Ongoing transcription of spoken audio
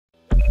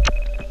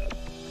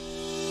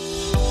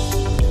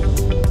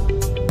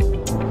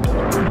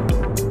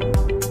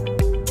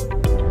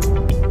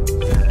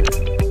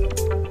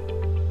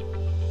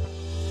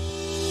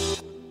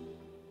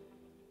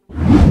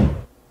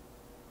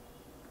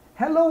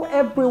Hello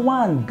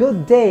everyone,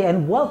 good day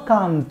and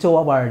welcome to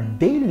our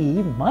daily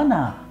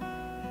manna.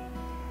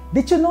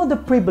 Did you know the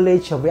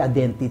privilege of your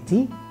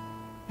identity?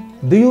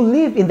 Do you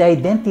live in the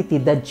identity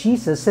that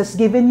Jesus has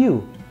given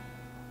you?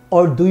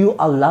 Or do you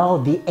allow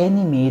the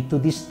enemy to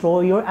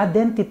destroy your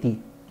identity?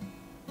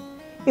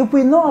 If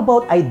we know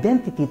about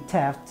identity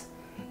theft,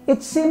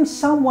 it seems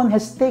someone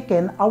has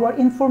taken our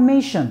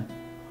information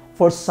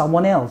for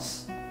someone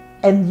else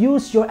and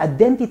used your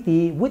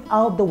identity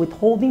without the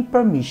withholding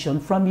permission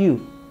from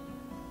you.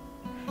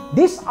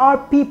 These are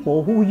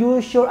people who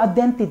use your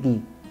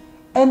identity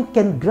and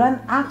can grant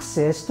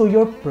access to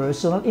your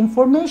personal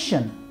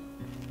information.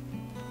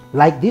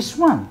 Like this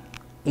one,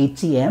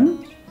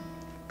 ATM,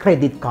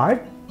 credit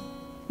card,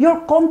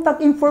 your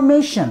contact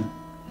information.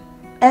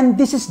 And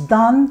this is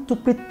done to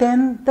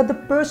pretend that the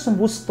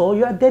person who stole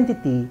your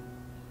identity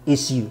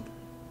is you.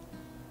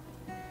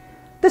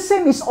 The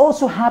same is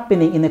also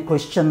happening in a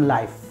Christian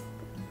life,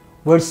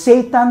 where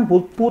Satan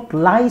will put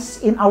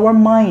lies in our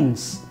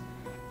minds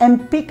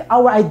and pick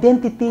our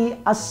identity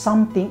as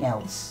something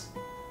else,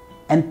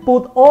 and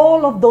put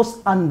all of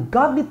those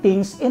ungodly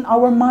things in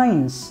our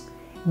minds,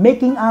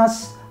 making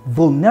us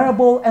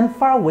vulnerable and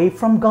far away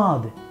from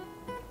God.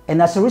 And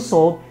as a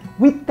result,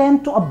 we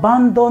tend to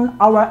abandon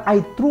our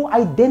true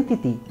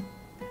identity,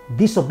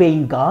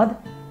 disobeying God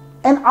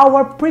and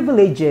our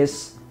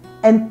privileges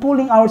and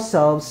pulling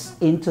ourselves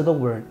into the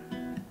world.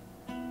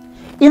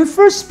 In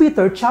 1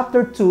 Peter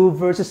chapter 2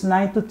 verses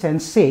 9 to 10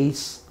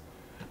 says,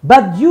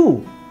 "But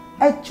you,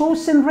 a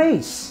chosen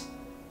race,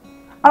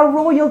 a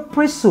royal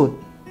priesthood,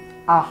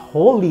 a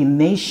holy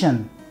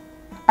nation,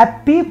 a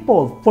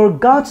people for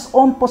God's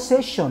own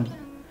possession,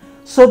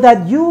 so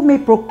that you may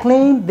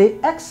proclaim the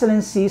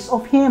excellencies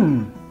of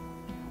Him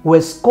who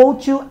has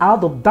called you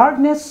out of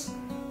darkness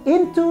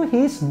into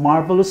His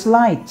marvelous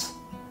light.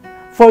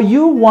 For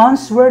you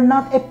once were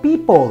not a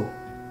people,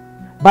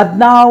 but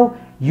now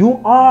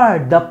you are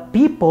the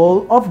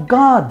people of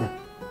God.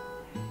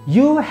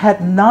 You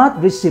had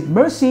not received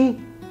mercy,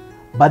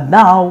 but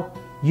now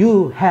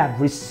you have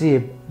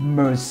received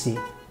mercy."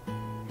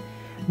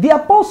 The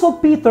Apostle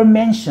Peter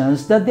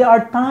mentions that there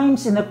are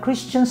times in a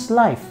Christian's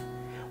life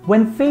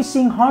when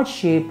facing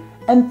hardship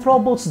and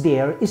troubles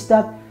there is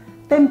that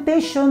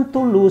temptation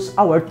to lose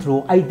our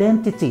true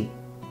identity.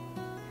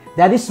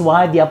 That is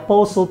why the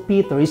Apostle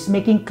Peter is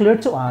making clear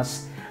to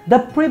us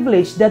the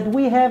privilege that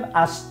we have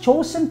as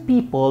chosen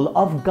people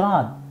of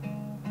God.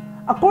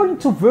 According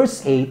to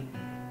verse 8,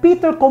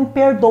 Peter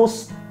compared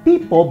those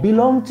people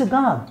belong to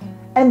God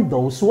and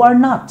those who are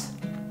not.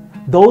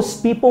 Those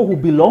people who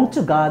belong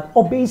to God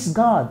obeys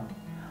God,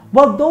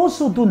 while those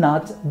who do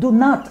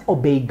not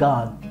obey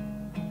God.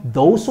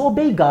 Those who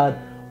obey God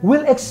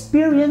will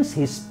experience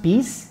His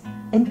peace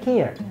and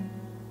care.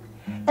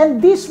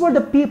 And these were the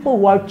people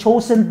who are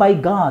chosen by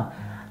God,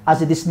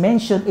 as it is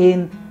mentioned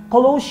in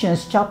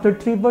Colossians chapter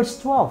 3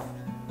 verse 12.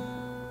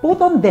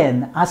 "Put on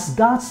then as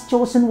God's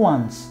chosen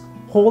ones,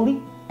 holy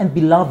and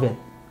beloved,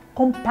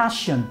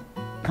 compassion,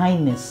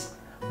 kindness,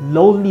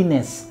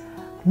 lowliness,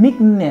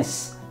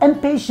 meekness, and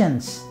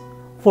patience,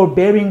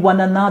 forbearing one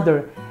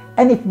another,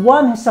 and if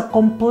one has a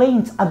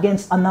complaint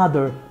against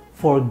another,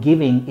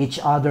 forgiving each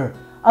other.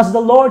 As the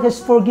Lord has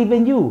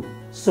forgiven you,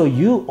 so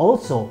you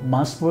also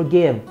must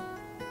forgive."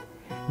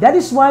 That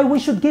is why we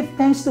should give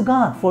thanks to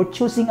God for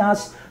choosing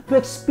us to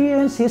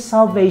experience His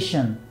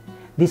salvation,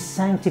 this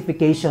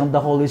sanctification of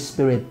the Holy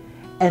Spirit,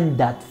 and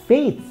that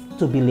faith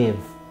to believe.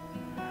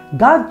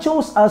 God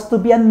chose us to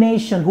be a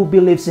nation who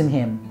believes in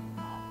Him.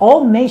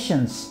 All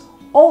nations,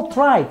 all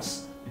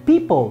tribes,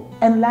 people,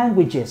 and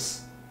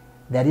languages.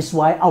 That is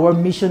why our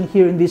mission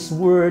here in this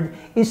word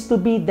is to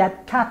be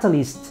that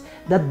catalyst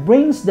that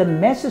brings the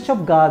message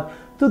of God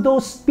to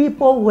those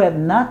people who have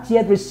not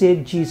yet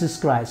received Jesus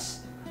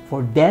Christ,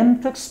 for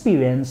them to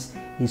experience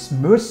His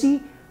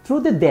mercy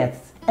through the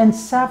death and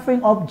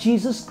suffering of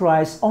Jesus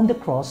Christ on the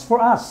cross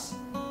for us.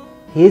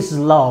 His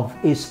love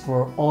is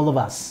for all of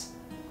us.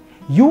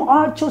 You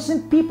are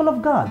chosen people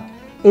of God.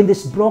 In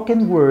this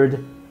broken world,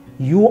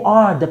 you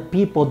are the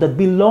people that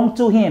belong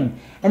to Him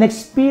and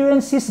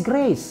experience His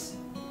grace.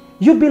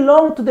 You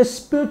belong to the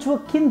spiritual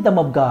kingdom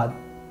of God.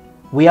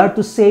 We are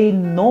to say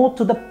no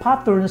to the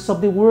patterns of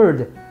the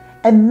world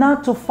and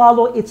not to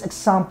follow its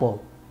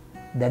example.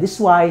 That is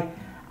why,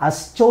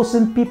 as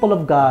chosen people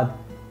of God,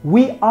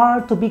 we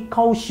are to be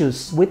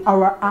cautious with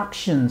our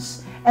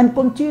actions and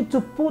continue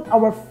to put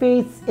our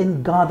faith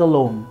in God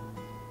alone.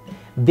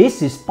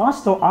 This is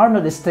Pastor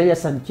Arnold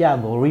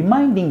Santiago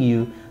reminding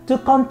you to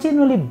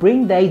continually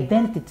bring the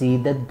identity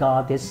that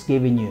God has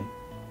given you.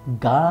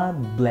 God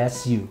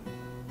bless you.